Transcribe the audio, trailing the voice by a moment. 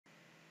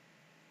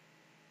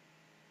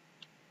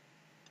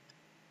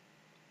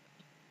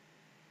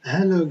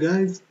Hello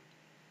guys,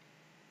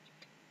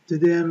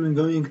 today I'm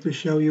going to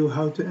show you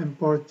how to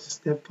import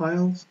step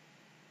files.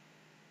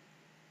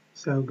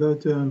 So go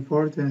to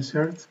import,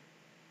 insert,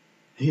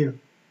 here,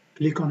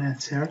 click on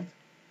insert,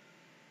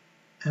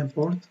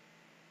 import.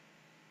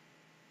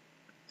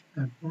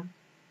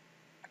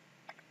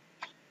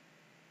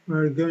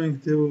 We're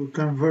going to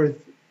convert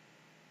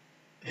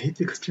heat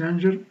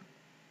exchanger,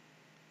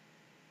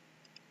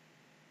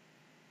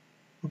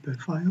 open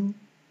file.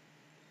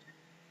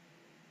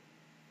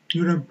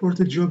 Your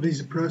imported job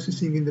is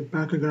processing in the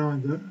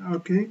background,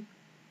 okay.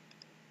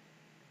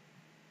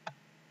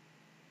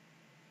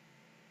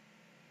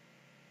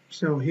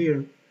 So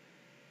here,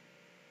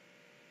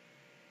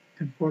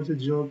 imported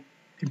job,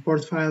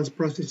 import files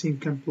processing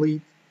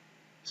complete.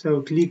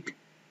 So click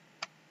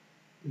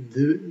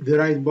the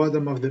right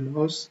bottom of the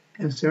mouse,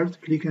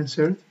 insert, click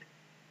insert.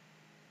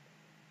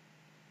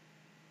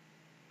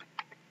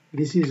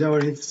 This is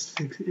our heat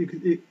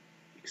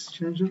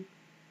exchanger,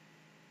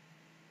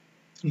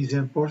 is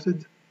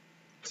imported.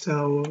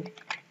 So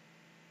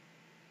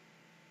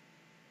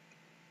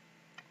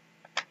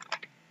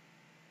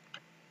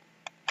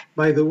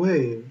by the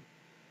way,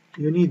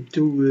 you need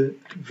to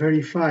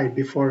verify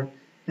before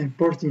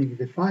importing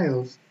the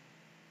files.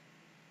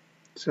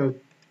 So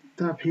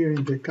tap here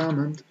in the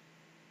comment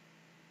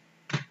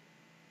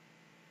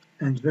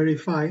and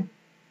verify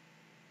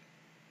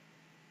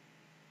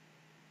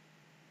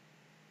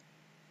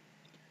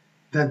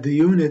that the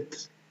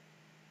unit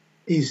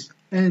is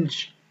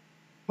inch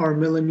or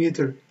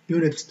millimeter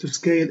units to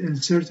scale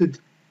inserted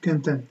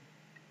content.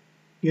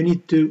 You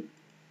need to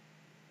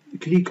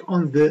click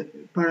on the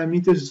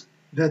parameters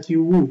that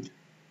you would.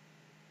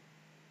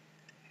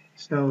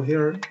 So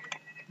here,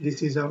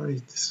 this is our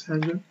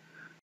exchanger.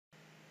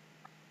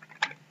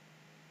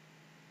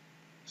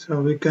 So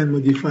we can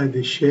modify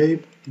the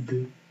shape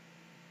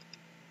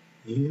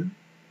here.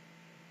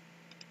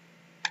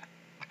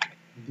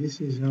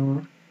 This is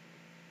our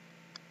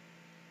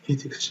heat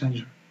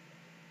exchanger.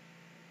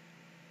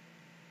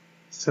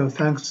 So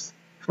thanks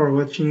for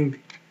watching.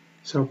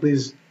 So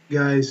please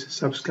guys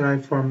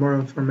subscribe for more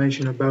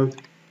information about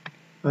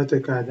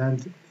AutoCAD,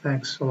 and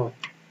thanks a lot.